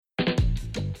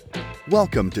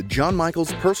Welcome to John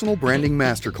Michael's Personal Branding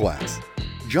Masterclass.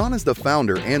 John is the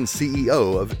founder and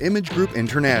CEO of Image Group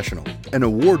International, an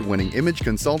award-winning image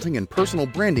consulting and personal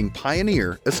branding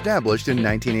pioneer established in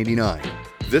 1989.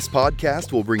 This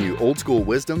podcast will bring you old-school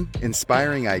wisdom,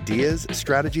 inspiring ideas,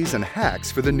 strategies, and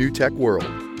hacks for the new tech world.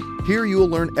 Here you will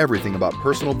learn everything about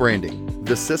personal branding,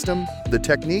 the system, the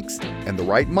techniques, and the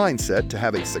right mindset to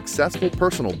have a successful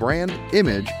personal brand,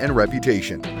 image, and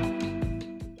reputation.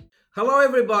 Hello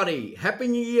everybody, Happy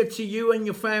New Year to you and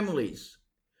your families.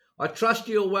 I trust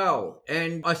you are well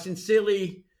and I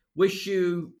sincerely wish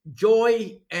you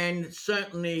joy and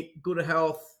certainly good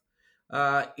health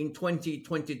in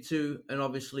 2022 and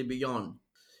obviously beyond.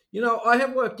 You know, I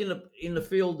have worked in the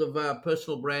field of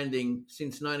personal branding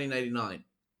since 1989,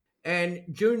 and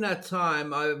during that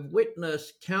time I've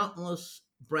witnessed countless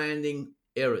branding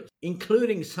errors,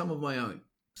 including some of my own.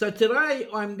 So today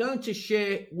I'm going to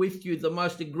share with you the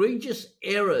most egregious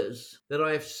errors that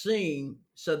I have seen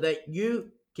so that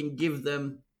you can give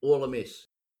them all a miss.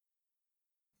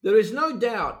 There is no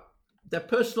doubt that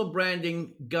personal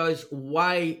branding goes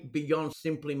way beyond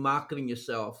simply marketing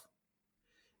yourself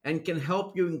and can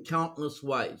help you in countless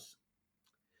ways.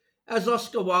 As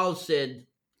Oscar Wilde said,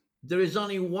 there is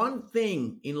only one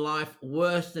thing in life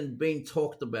worse than being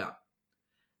talked about,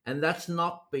 and that's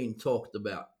not being talked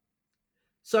about.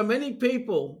 So many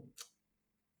people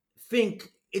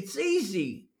think it's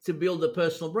easy to build a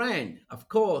personal brand. Of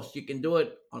course, you can do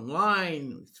it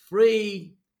online, it's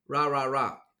free, rah, rah,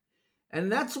 rah.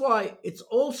 And that's why it's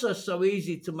also so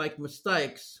easy to make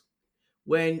mistakes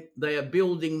when they are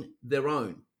building their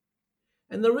own.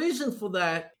 And the reason for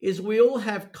that is we all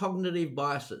have cognitive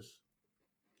biases.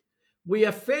 We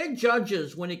are fair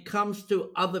judges when it comes to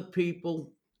other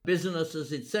people,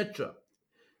 businesses, etc.,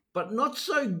 but not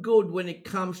so good when it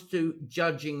comes to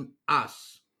judging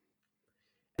us.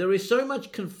 There is so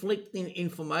much conflicting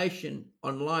information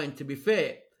online, to be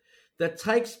fair, that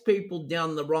takes people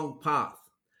down the wrong path.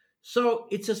 So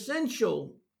it's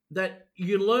essential that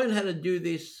you learn how to do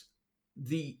this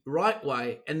the right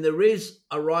way, and there is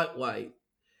a right way,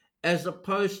 as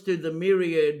opposed to the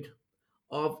myriad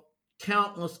of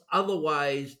countless other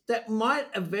ways that might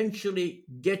eventually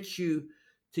get you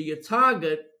to your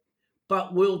target,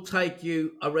 but will take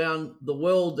you around the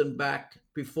world and back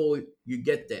before you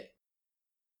get there.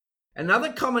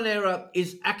 Another common error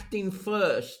is acting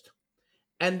first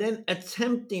and then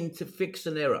attempting to fix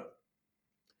an error.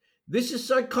 This is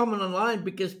so common online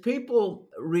because people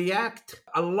react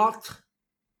a lot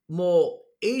more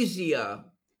easier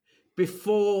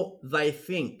before they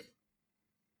think.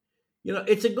 You know,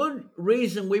 it's a good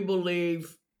reason we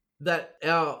believe that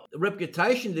our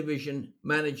reputation division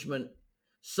management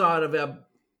side of our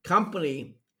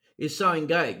company is so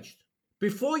engaged.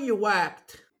 Before you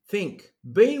act, think.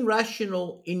 Being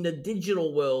rational in the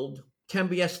digital world can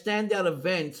be a standout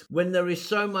event when there is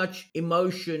so much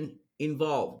emotion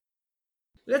involved.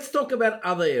 Let's talk about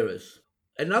other errors.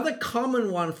 Another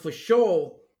common one for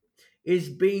sure is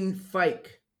being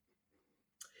fake.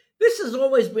 This has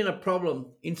always been a problem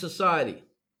in society.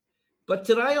 But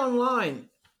today online,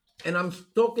 and I'm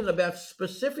talking about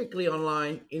specifically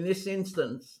online in this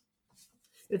instance,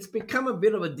 it's become a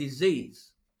bit of a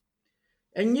disease.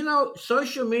 And you know,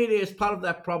 social media is part of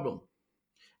that problem.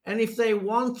 And if they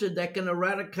want to, they can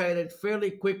eradicate it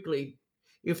fairly quickly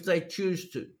if they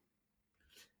choose to.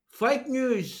 Fake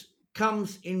news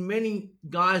comes in many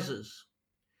guises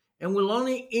and will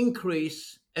only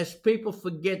increase as people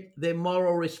forget their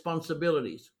moral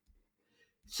responsibilities.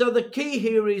 So the key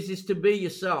here is to be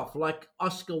yourself, like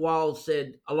Oscar Wilde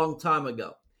said a long time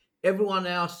ago. Everyone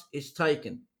else is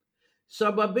taken.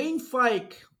 So by being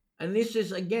fake, and this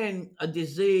is again a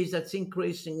disease that's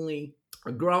increasingly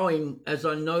growing, as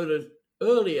I noted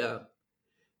earlier,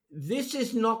 this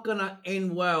is not going to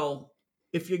end well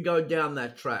if you go down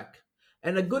that track.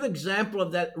 And a good example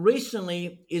of that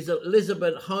recently is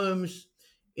Elizabeth Holmes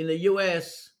in the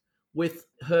US with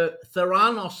her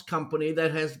Theranos company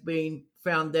that has been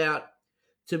found out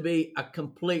to be a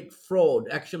complete fraud,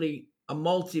 actually a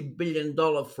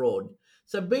multi-billion-dollar fraud.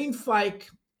 So being fake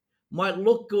might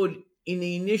look good in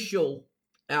the initial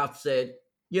outset,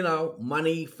 you know,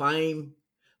 money, fame,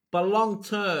 but long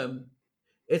term,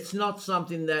 it's not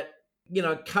something that, you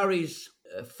know, carries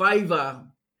favor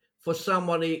for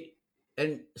somebody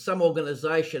and some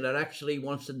organization that actually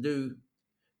wants to do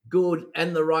good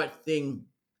and the right thing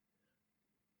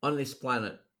on this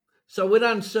planet. So we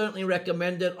don't certainly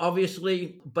recommend it,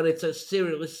 obviously, but it's a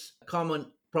serious,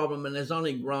 common problem and has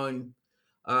only grown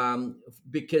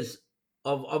because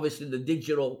of obviously the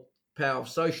digital power of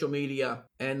social media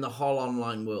and the whole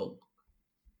online world.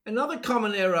 Another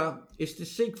common error is to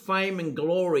seek fame and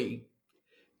glory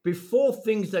before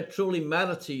things that truly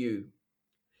matter to you.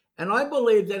 And I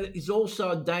believe that it is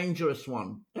also a dangerous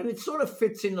one. And it sort of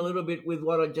fits in a little bit with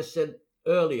what I just said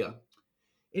earlier.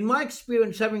 In my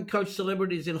experience, having coached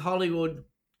celebrities in Hollywood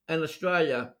and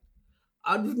Australia,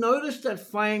 I've noticed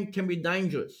that fame can be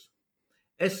dangerous,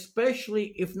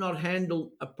 especially if not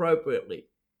handled appropriately.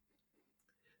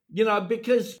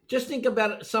 Because just think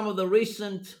about some of the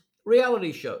recent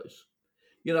reality shows.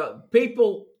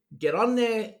 People get on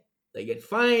there, they get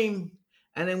fame,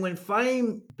 and then when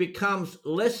fame becomes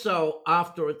less so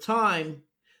after a time,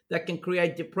 that can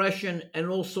create depression and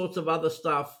all sorts of other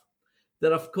stuff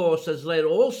that, of course, has led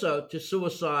also to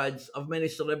suicides of many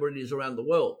celebrities around the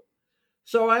world.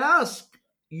 So I ask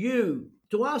you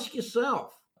to ask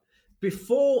yourself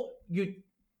before you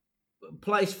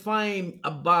place fame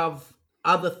above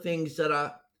other things that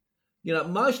are,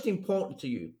 most important to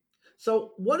you.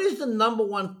 So, what is the number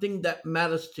one thing that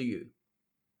matters to you?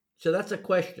 So, that's a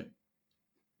question.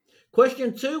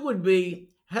 Question two would be,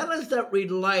 how does that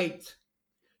relate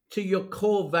to your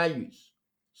core values?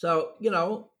 So,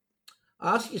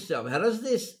 ask yourself, how does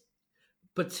this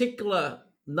particular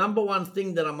number one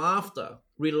thing that I'm after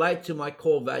relate to my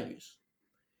core values?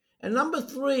 And number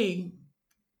three,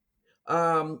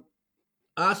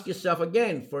 ask yourself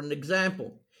again for an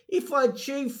example. If I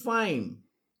achieve fame,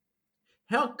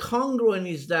 how congruent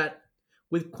is that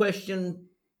with question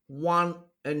one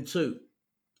and two?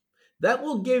 That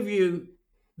will give you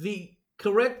the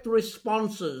correct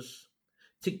responses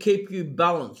to keep you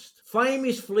balanced. Fame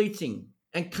is fleeting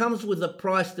and comes with a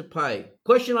price to pay.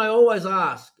 Question I always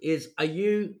ask is, are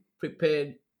you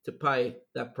prepared to pay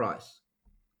that price?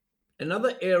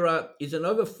 Another error is an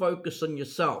overfocus on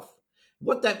yourself.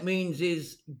 What that means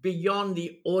is beyond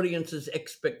the audience's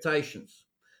expectations.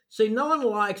 See, no one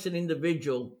likes an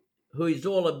individual who is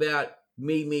all about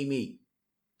me, me, me.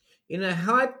 In a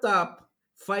hyped up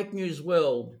fake news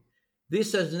world,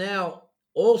 this has now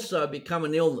also become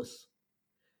an illness.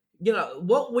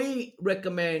 What we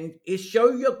recommend is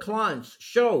show,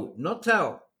 not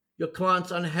tell your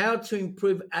clients on how to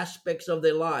improve aspects of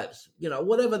their lives,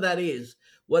 whatever that is,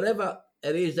 whatever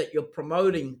it is that you're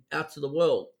promoting out to the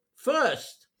world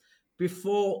first,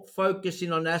 before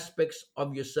focusing on aspects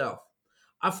of yourself.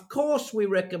 Of course, we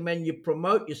recommend you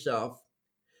promote yourself,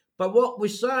 but what we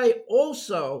say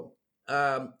also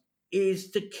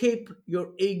is to keep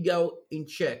your ego in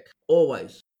check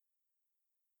always.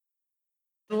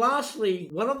 And lastly,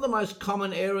 one of the most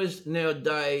common errors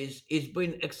nowadays is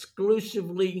being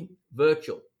exclusively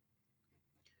virtual.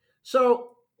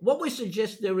 So, what we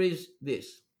suggest there is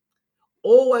this: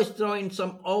 always throw in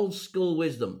some old school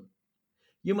wisdom.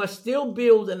 You must still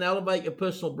build and elevate your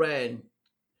personal brand,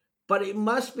 but it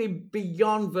must be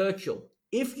beyond virtual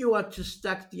if you are to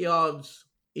stack the odds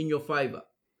in your favor.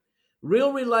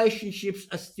 Real relationships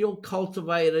are still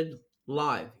cultivated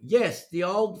live. Yes, the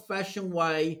old fashioned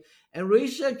way, and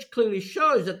research clearly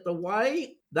shows that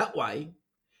that way,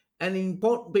 and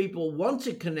important people want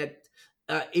to connect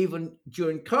even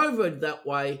during COVID that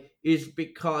way, is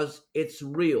because it's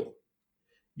real.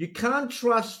 You can't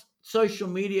trust social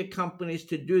media companies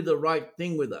to do the right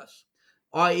thing with us,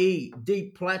 i.e.,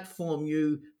 deplatform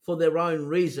you for their own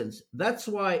reasons. That's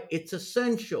why it's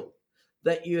essential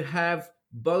that you have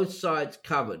both sides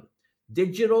covered,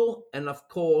 digital and, of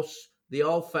course, the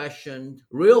old-fashioned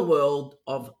real world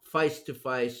of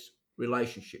face-to-face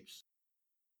relationships.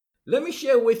 Let me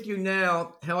share with you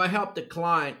now how I helped a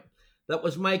client that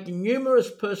was making numerous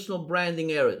personal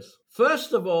branding errors.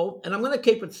 First of all, and I'm going to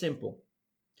keep it simple.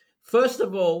 First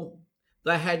of all,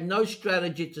 they had no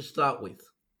strategy to start with,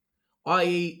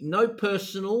 i.e., no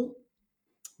personal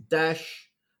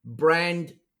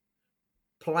brand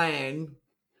plan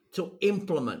to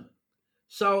implement.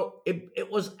 So it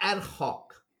was ad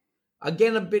hoc.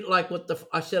 Again, a bit like what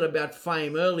I said about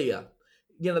fame earlier.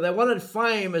 They wanted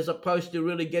fame as opposed to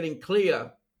really getting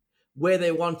clear where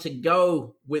they want to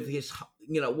go with his,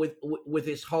 with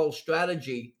his whole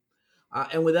strategy.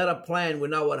 And without a plan, we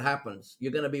know what happens.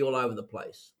 You're going to be all over the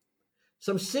place.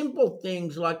 Some simple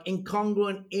things like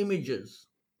incongruent images,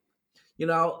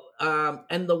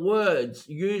 and the words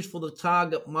used for the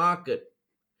target market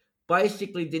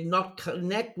basically did not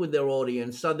connect with their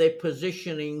audience. So their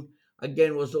positioning,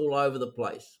 again, was all over the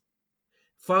place.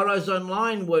 Photos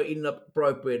online were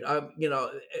inappropriate,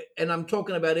 and I'm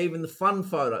talking about even the fun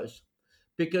photos,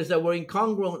 because they were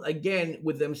incongruent again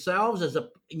with themselves as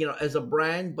a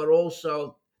brand, but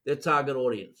also their target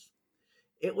audience.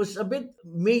 It was a bit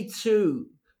Me Too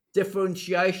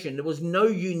differentiation. There was no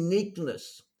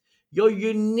uniqueness. Your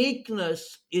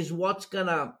uniqueness is what's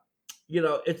gonna,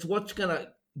 it's what's gonna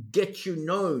get you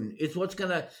known. It's what's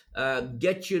going to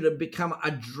get you to become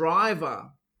a driver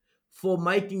for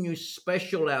making you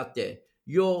special out there.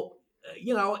 You're,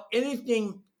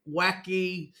 anything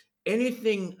wacky,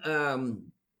 anything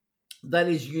that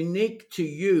is unique to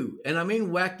you, and I mean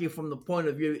wacky from the point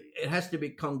of view, it has to be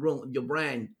congruent with your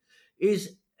brand,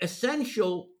 is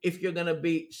essential if you're going to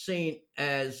be seen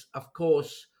as, of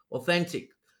course, authentic.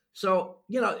 So,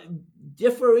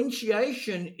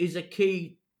 differentiation is a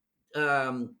key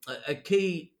term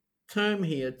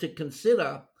here to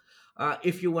consider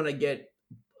if you want to get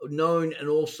known and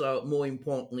also, more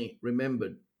importantly,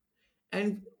 remembered.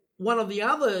 And one of the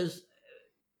others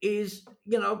is,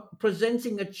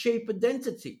 presenting a cheap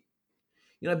identity.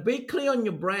 Be clear on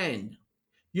your brand.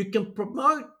 You can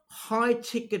promote high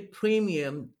ticket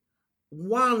premium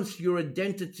once your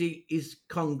identity is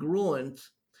congruent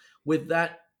with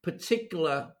that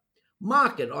particular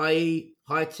market, i.e.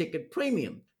 high ticket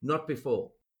premium, not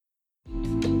before.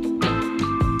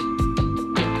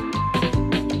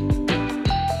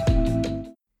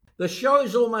 The show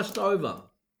is almost over.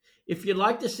 If you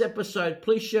like this episode,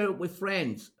 please share it with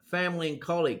friends, family, and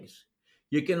colleagues.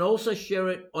 You can also share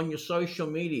it on your social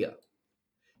media.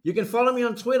 You can follow me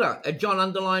on Twitter at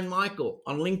John_Michael,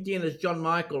 on LinkedIn as John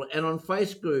Michael, and on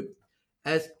Facebook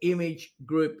as Image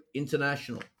Group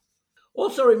International.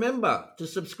 Also remember to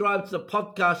subscribe to the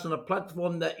podcast on a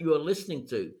platform that you are listening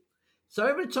to. So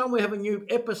every time we have a new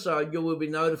episode, you will be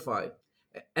notified.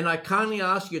 And I kindly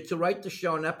ask you to rate the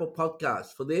show on Apple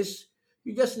Podcasts. For this,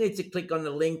 you just need to click on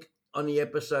the link on the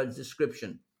episode's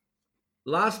description.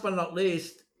 Last but not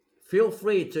least, feel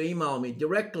free to email me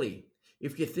directly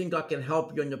if you think I can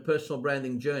help you on your personal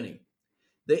branding journey.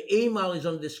 The email is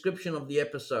on the description of the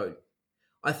episode.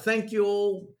 I thank you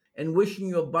all and wishing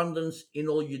you abundance in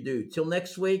all you do. Till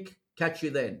next week, catch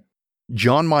you then.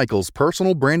 John Michael's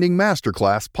Personal Branding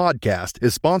Masterclass podcast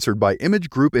is sponsored by Image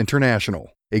Group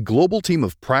International, a global team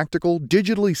of practical,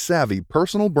 digitally savvy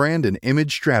personal brand and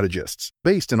image strategists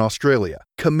based in Australia,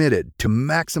 committed to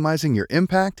maximizing your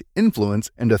impact, influence,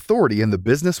 and authority in the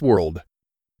business world.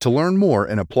 To learn more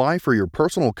and apply for your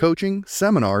personal coaching,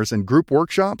 seminars, and group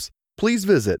workshops, please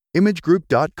visit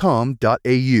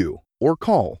imagegroup.com.au or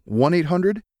call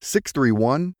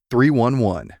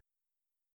 1-800-631-311.